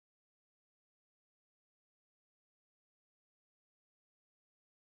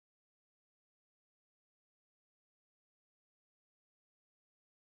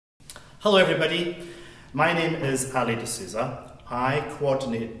Hello everybody, my name is Souza. I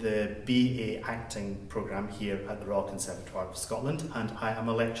coordinate the BA Acting programme here at the Royal Conservatoire of Scotland, and I am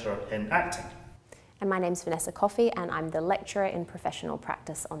a lecturer in acting. And my name's Vanessa Coffey, and I'm the lecturer in professional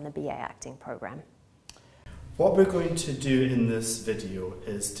practice on the BA Acting programme. What we're going to do in this video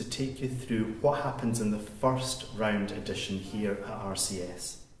is to take you through what happens in the first round audition here at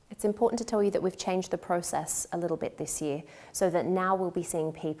RCS. It's important to tell you that we've changed the process a little bit this year, so that now we'll be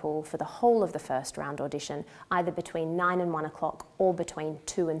seeing people for the whole of the first round audition, either between 9 and 1 o'clock or between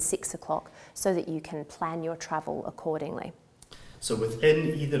 2 and 6 o'clock, so that you can plan your travel accordingly. So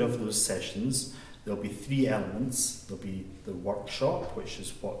within either of those sessions, there'll be 3 elements. There'll be the workshop, which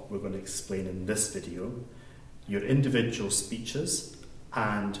is what we're going to explain in this video, your individual speeches,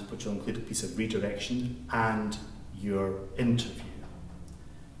 and which will include a piece of redirection, and your interview.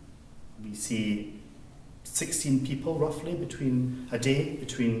 We see 16 people roughly between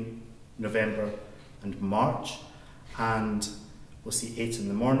November and March, and we'll see 8 in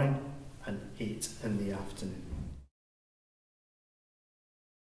the morning and 8 in the afternoon.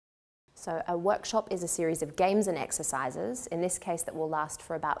 So a workshop is a series of games and exercises, in this case that will last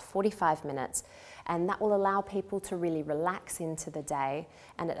for about 45 minutes, and that will allow people to really relax into the day,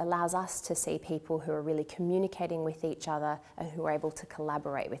 and it allows us to see people who are really communicating with each other and who are able to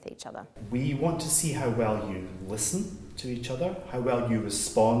collaborate with each other. We want to see how well you listen to each other, how well you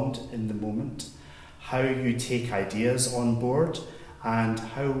respond in the moment, how you take ideas on board, and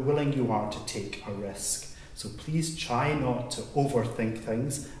how willing you are to take a risk. So please try not to overthink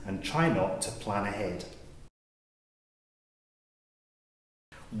things and try not to plan ahead.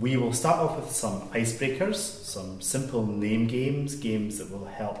 We will start off with some icebreakers, some simple name games, games that will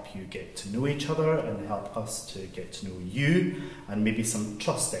help you get to know each other and help us to get to know you, and maybe some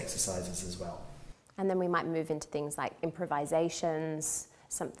trust exercises as well. And then we might move into things like improvisations,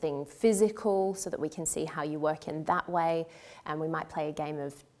 something physical so that we can see how you work in that way, and we might play a game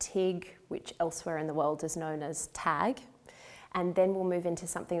of TIG, which elsewhere in the world is known as tag, and then we'll move into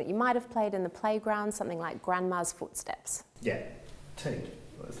something that you might have played in the playground, something like Grandma's Footsteps. Yeah, TIG.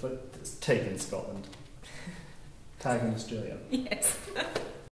 It's TIG in Scotland. Tag in Australia. Yes.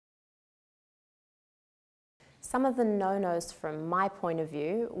 Some of the no-nos from my point of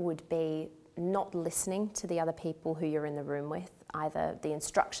view would be not listening to the other people who you're in the room with, either the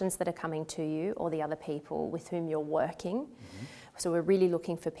instructions that are coming to you or the other people with whom you're working. Mm-hmm. So we're really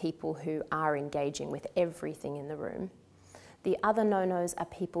looking for people who are engaging with everything in the room. The other no-nos are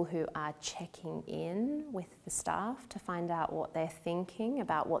people who are checking in with the staff to find out what they're thinking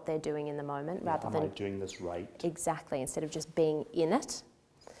about what they're doing in the moment, rather than... Am I doing this right? Exactly, instead of just being in it.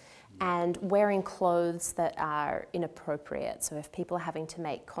 And wearing clothes that are inappropriate. So if people are having to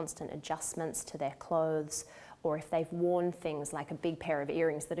make constant adjustments to their clothes, or if they've worn things like a big pair of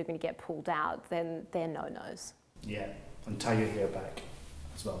earrings that are going to get pulled out, then they're no-nos. Yeah, and tie your hair back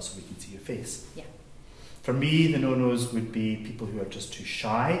as well so we can see your face. Yeah. For me, the no-nos would be people who are just too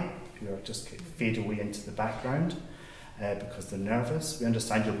shy, who are just fade away into the background because they're nervous. We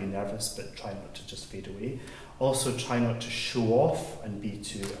understand you'll be nervous, but try not to just fade away. Also, try not to show off and be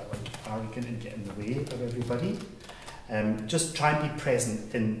too arrogant and get in the way of everybody. Just try and be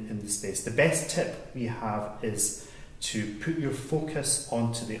present in the space. The best tip we have is to put your focus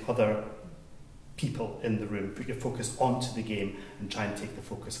onto the other people in the room. Put your focus onto the game and try and take the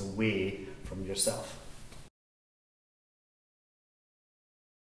focus away from yourself.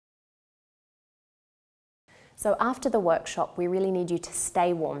 So after the workshop, we really need you to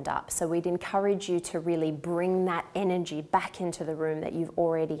stay warmed up. So we'd encourage you to really bring that energy back into the room that you've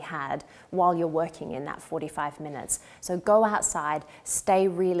already had while you're working in that 45 minutes. So go outside, stay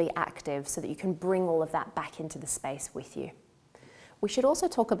really active so that you can bring all of that back into the space with you. We should also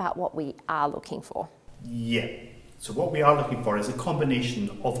talk about what we are looking for. Yeah. So what we are looking for is a combination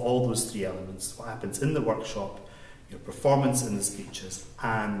of all those 3 elements. What happens in the workshop, your performance in the speeches,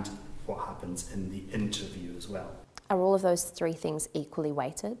 and what happens in the interview as well. Are all of those 3 things equally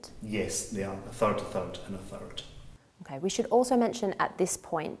weighted? Yes, they are. A third, and a third. Okay, we should also mention at this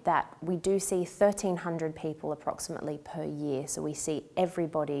point that we do see 1,300 people approximately per year, so we see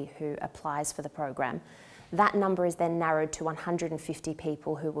everybody who applies for the program. That number is then narrowed to 150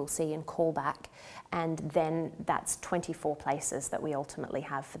 people who we'll see in callback, and then that's 24 places that we ultimately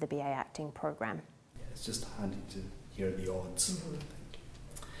have for the BA Acting program. Yeah, it's just handy to hear the odds. Mm-hmm.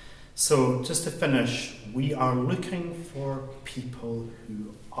 So just to finish, we are looking for people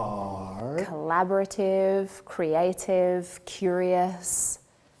who are collaborative, creative, curious,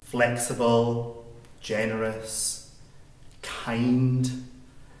 flexible, generous, kind,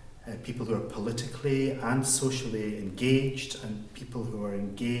 people who are politically and socially engaged, and people who are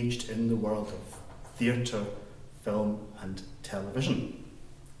engaged in the world of theatre, film and television.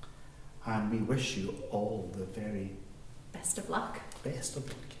 And we wish you all the very best of luck. best of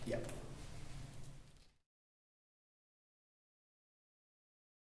luck. Yep.